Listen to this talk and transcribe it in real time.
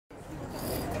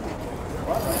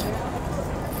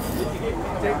你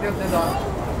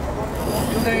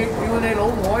老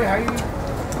妹喺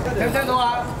聽唔聽到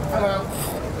啊？阿亮，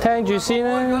聽住先啦。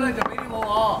咁咧就俾啲我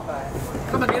喎。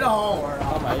今日幾多號？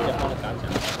收埋呢隻幫你揀隻。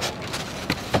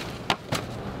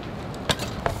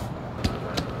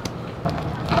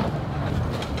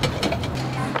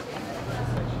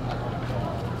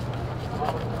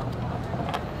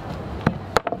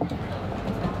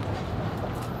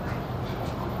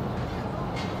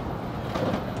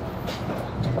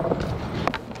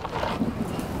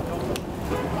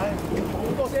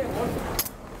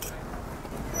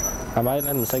係咪？你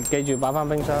唔食，記住擺翻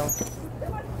冰箱。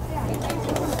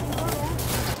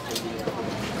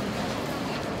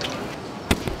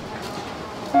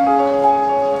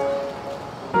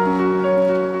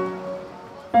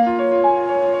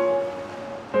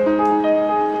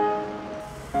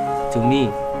To me,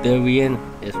 durian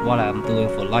is what I'm doing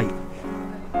for life.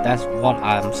 That's what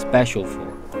I'm special for.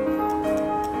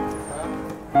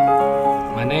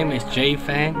 My name is Jay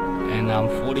Fan, and I'm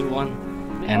 41.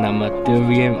 And I'm a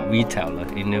durian retailer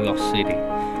in New York City.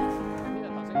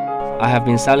 I have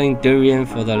been selling durian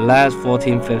for the last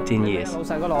 14-15 years. 老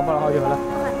細個蘿蔔開咗佢啦，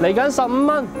嚟緊15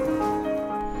蚊。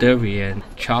Durian,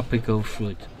 tropical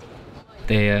fruit.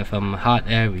 They are from hot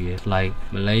areas like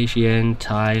Malaysia,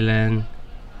 Thailand,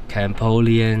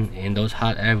 Cambodia, in those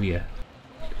hot areas.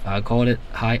 I call it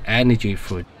high energy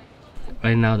fruit.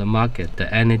 Right now the market,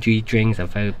 the energy drinks are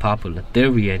very popular.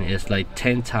 Durian is like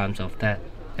 10 times of that.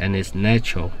 And it's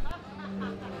natural.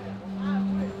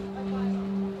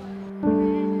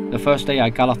 The first day I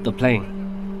got off the plane,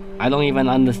 I don't even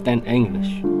understand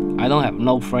English. I don't have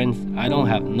no friends. I don't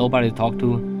have nobody to talk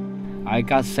to. I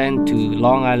got sent to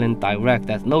Long Island direct.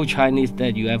 There's no Chinese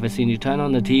that you ever seen. You turn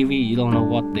on the TV, you don't know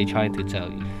what they're trying to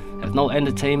tell you. There's no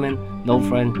entertainment, no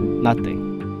friend,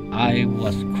 nothing. I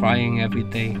was crying every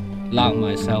day, locked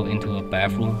myself into a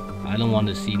bathroom. I don't want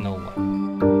to see no one.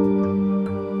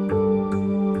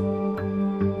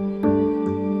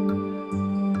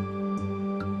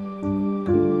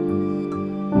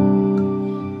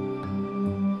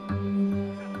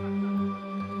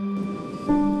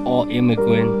 All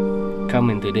immigrants come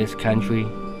into this country,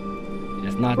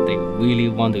 it's not they really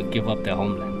want to give up their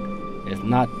homeland. It's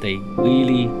not they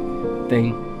really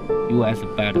think US is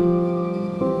better.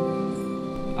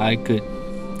 I could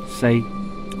say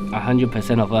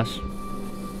 100% of us,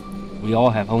 we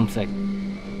all have homesick.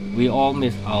 We all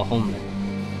miss our homeland.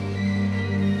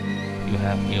 You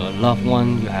have your loved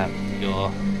one, you have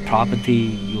your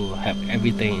property, you have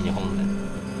everything in your homeland.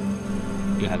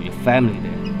 You have your family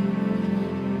there.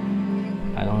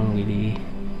 I don't really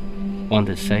want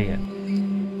to say it.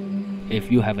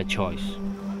 If you have a choice,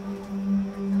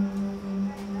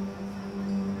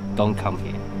 don't come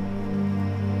here.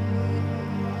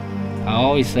 I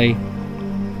always say,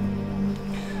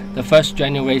 the first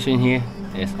generation here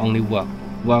is only work,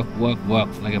 work, work, work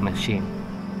like a machine.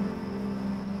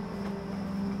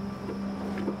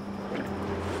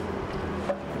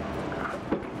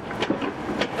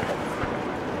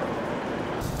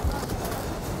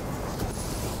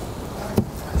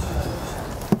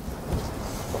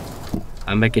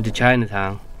 I make it to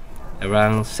Chinatown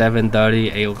around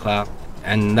 7:30, 8 o'clock,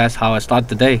 and that's how I start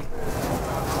the day.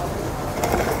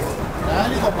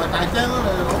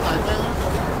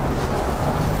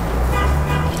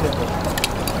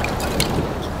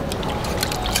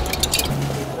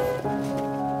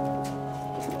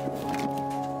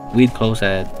 We close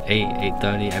at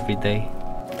 8:30 every day.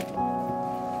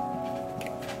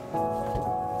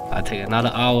 I take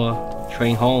another hour,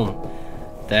 train home.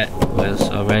 That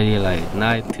was already like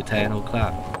 9 to 10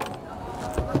 o'clock.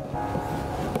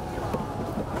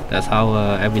 That's how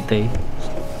every day,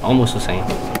 almost the same.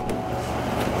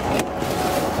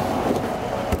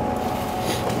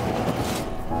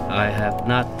 I have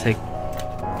not taken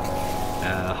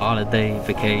a holiday,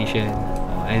 vacation,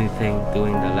 or anything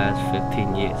during the last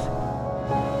 15 years.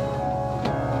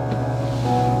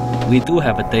 We do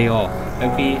have a day off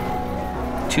every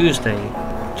Tuesday.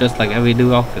 Just like every New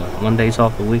Yorker, 1 day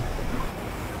off a week.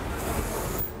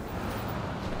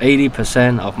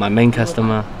 80% of my main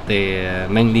customer, they're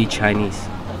mainly Chinese.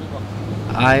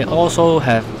 I also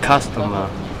have customer,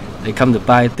 they come to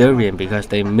buy durian because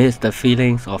they miss the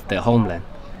feelings of their homeland.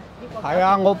 係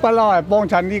啊，我不嬲係幫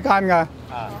襯呢間㗎，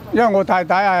因為我太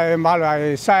太係馬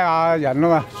來西亞人啊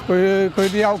嘛，佢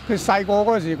細個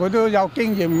嗰時佢都有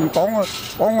經驗講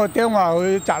個點話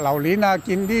去摘榴蓮啊，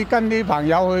跟啲朋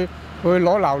友去攞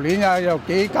榴蓮啊，又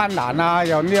幾艱難啊，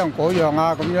又呢樣嗰樣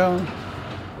啊咁樣。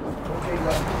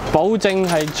保證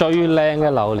係最靚嘅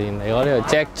榴蓮嚟，我呢度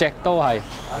隻隻都係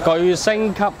巨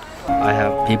星級 I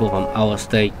have people from our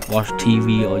state watch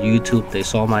TV or YouTube. They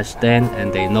saw my stand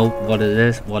and they know what it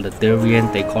is, what a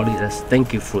durian. They call it a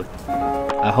stinky fruit.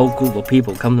 A whole group of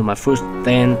people come to my fruit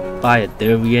stand, buy a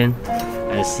durian,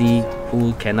 and see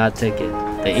who cannot take it.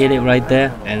 They eat it right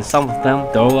there, and some of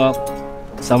them throw up,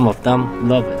 some of them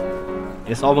love it.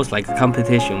 It's almost like a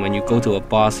competition when you go to a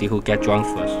bar, see who get drunk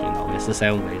first. You know, it's the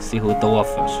same way, see who throw up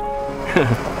first.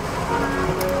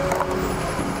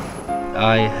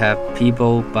 I have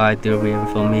people buy durian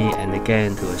for me and they get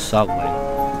into a subway,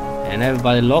 and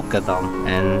everybody look at them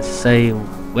and say,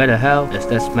 where the hell is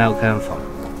that smell come from?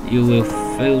 You will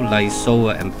feel like so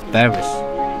embarrassed.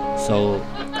 So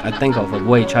I think of a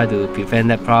way try to prevent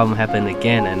that problem happen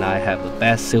again, and I have a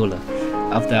best sealer.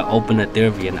 After I open a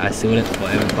durian, I seal it for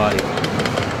everybody.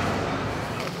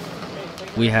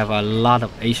 We have a lot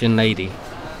of Asian lady.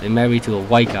 They married to a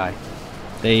white guy.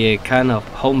 They kind of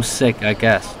homesick, I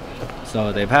guess.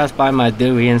 So they pass by my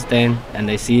durian stand and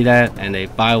they see that and they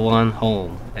buy one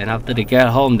home. And after they get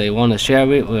home, they want to share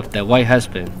it with their white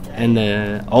husband. And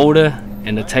the odor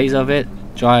and the taste of it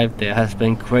drive their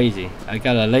husband crazy. I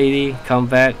got a lady come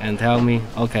back and tell me,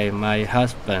 okay, my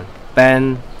husband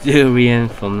banned durian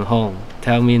from home.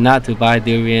 Tell me not to buy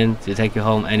durian to take it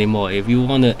home anymore. If you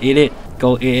want to eat it,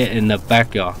 go eat it in the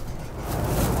backyard.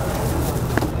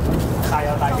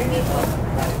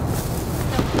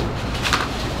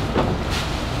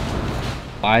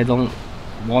 I don't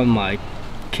want my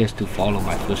kids to follow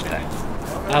my footsteps.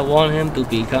 I want him to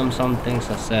become something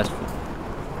successful,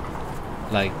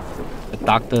 like a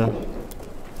doctor.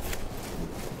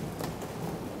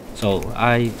 So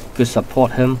I could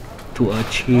support him to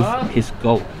achieve his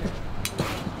goal.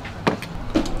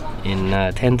 In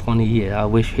 10-20 years, I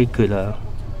wish he could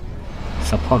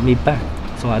support me back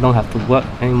so I don't have to work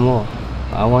anymore.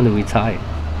 I want to retire.